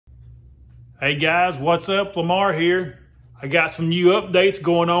Hey guys, what's up? Lamar here. I got some new updates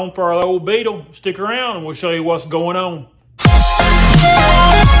going on for our old Beetle. Stick around and we'll show you what's going on.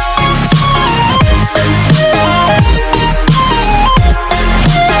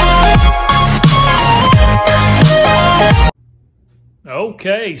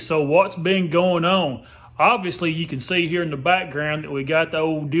 Okay, so what's been going on? Obviously, you can see here in the background that we got the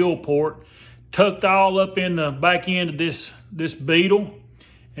old deal port tucked all up in the back end of this Beetle.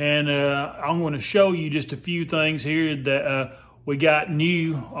 And I'm going to show you just a few things here that we got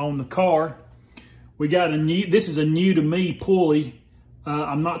new on the car. We got this is a new to me pulley.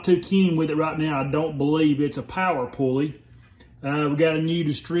 I'm not too keen with it right now. I don't believe it's a power pulley. We got a new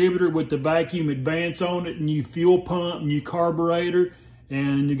distributor with the vacuum advance on it, new fuel pump, new carburetor,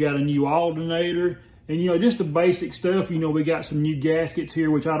 and you got a new alternator. And, you know, just the basic stuff. You know, we got some new gaskets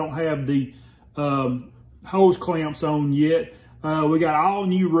here, which I don't have the hose clamps on yet. We got all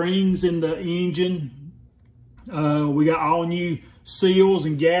new rings in the engine. We got all new seals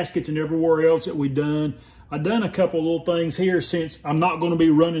and gaskets and everywhere else that we done. I done a couple little things here since I'm not going to be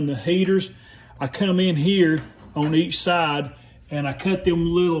running the heaters. I come in here on each side and I cut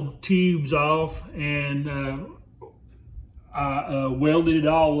them little tubes off and I welded it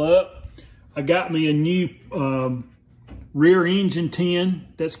all up. I got me a new rear engine tin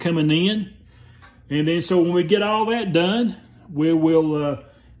that's coming in. And then so when we get all that done, we will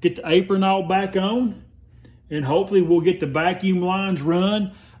get the apron all back on, and hopefully we'll get the vacuum lines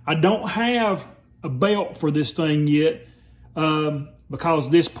run. I don't have a belt for this thing yet because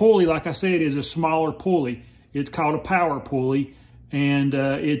this pulley, like I said, is a smaller pulley. It's called a power pulley, and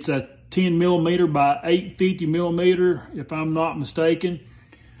it's a 10 millimeter by 850 millimeter, if I'm not mistaken.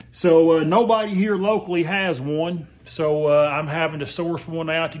 So nobody here locally has one, so I'm having to source one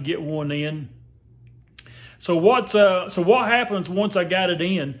out to get one in. So what happens once I got it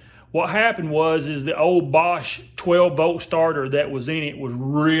in? What happened is the old Bosch 12-volt starter that was in it was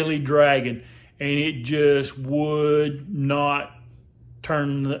really dragging, and it just would not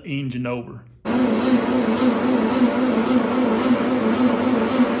turn the engine over.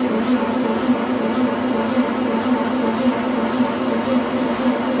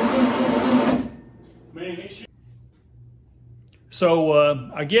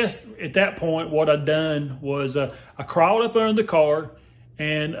 So I guess at that point, what I done was I crawled up under the car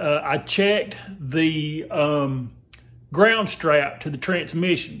and I checked the ground strap to the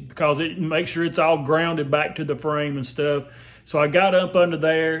transmission because it makes sure it's all grounded back to the frame and stuff. So I got up under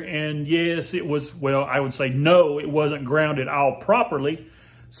there, and yes, it was, well, I would say no, it wasn't grounded all properly.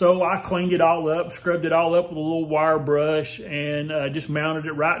 So I cleaned it all up, scrubbed it all up with a little wire brush, and just mounted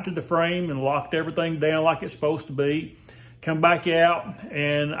it right to the frame and locked everything down like it's supposed to be. Come back out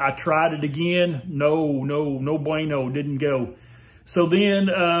and I tried it again. No bueno, didn't go. So then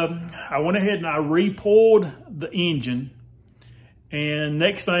I went ahead and I re-pulled the engine. And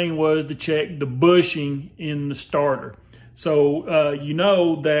next thing was to check the bushing in the starter. So you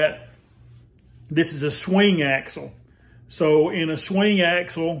know that this is a swing axle. So in a swing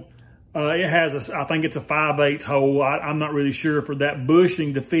axle, it has I think it's a 5/8 hole. I'm not really sure for that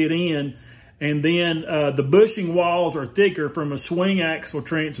bushing to fit in. And then the bushing walls are thicker from a swing axle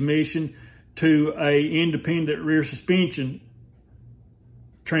transmission to a independent rear suspension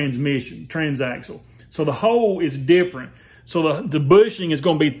transmission, transaxle. So the hole is different. So the bushing is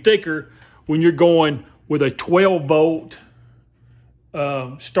going to be thicker when you're going with a 12-volt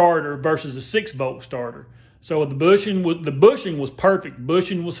starter versus a 6-volt starter. So the bushing was perfect.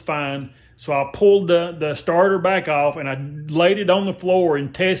 Bushing was fine. So I pulled the starter back off and I laid it on the floor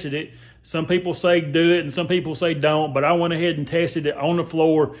and tested it. Some people say do it and some people say don't, but I went ahead and tested it on the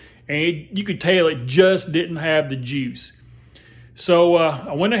floor, and you could tell it just didn't have the juice. So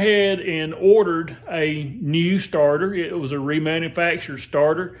I went ahead and ordered a new starter. It was a remanufactured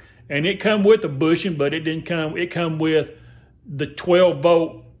starter, and it come with a bushing, but it come with the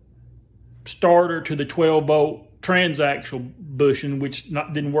 12-volt starter to the 12-volt transaxle bushing, which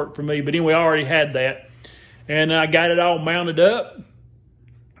didn't work for me. But anyway, I already had that, and I got it all mounted up.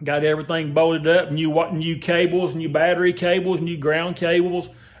 Got everything bolted up, new cables, new battery cables, new ground cables.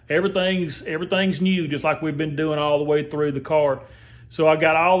 Everything's new, just like we've been doing all the way through the car. So I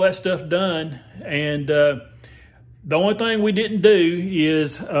got all that stuff done, and the only thing we didn't do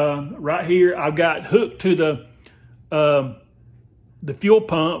is right here, I've got hooked to the fuel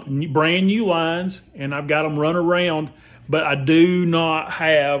pump, brand new lines, and I've got them run around, but I do not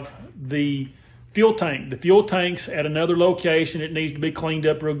have the fuel tank. The fuel tank's at another location. It needs to be cleaned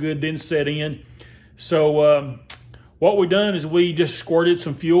up real good, then set in. So what we done is we just squirted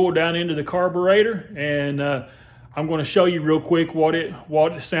some fuel down into the carburetor, and I'm going to show you real quick what it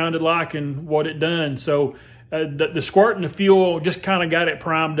sounded like and what it done. So the squirting the fuel just kind of got it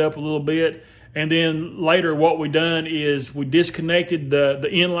primed up a little bit. And then later what we done is we disconnected the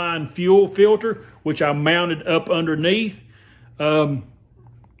inline fuel filter, which I mounted up underneath.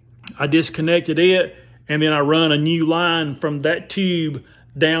 I disconnected it, and then I run a new line from that tube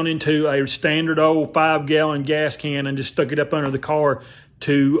down into a standard old 5-gallon gas can and just stuck it up under the car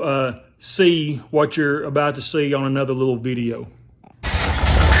to see what you're about to see on another little video.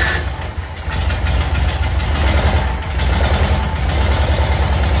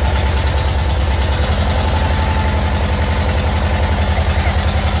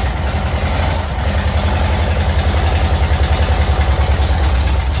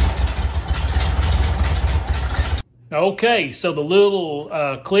 Okay, so the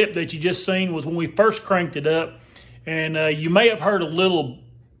little clip that you just seen was when we first cranked it up, and you may have heard a little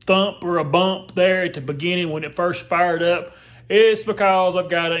thump or a bump there at the beginning when it first fired up. It's because I've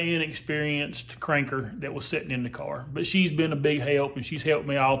got an inexperienced cranker that was sitting in the car, but she's been a big help, and she's helped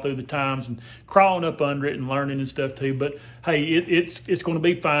me all through the times and crawling up under it and learning and stuff too. But hey, it's going to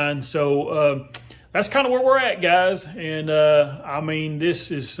be fine. So that's kind of where we're at, guys. And I mean,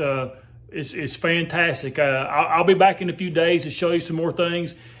 this is it's fantastic. I'll be back in a few days to show you some more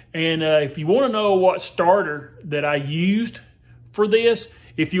things. And if you want to know what starter that I used for this,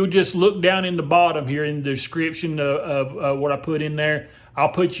 if you'll just look down in the bottom here in the description of what I put in there, I'll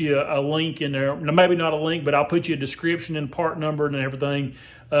put you a link in there. Now, maybe not a link, but I'll put you a description and part number and everything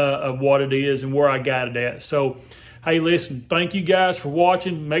of what it is and where I got it at. So, hey, listen, thank you guys for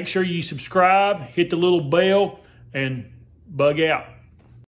watching. Make sure you subscribe, hit the little bell, and bug out.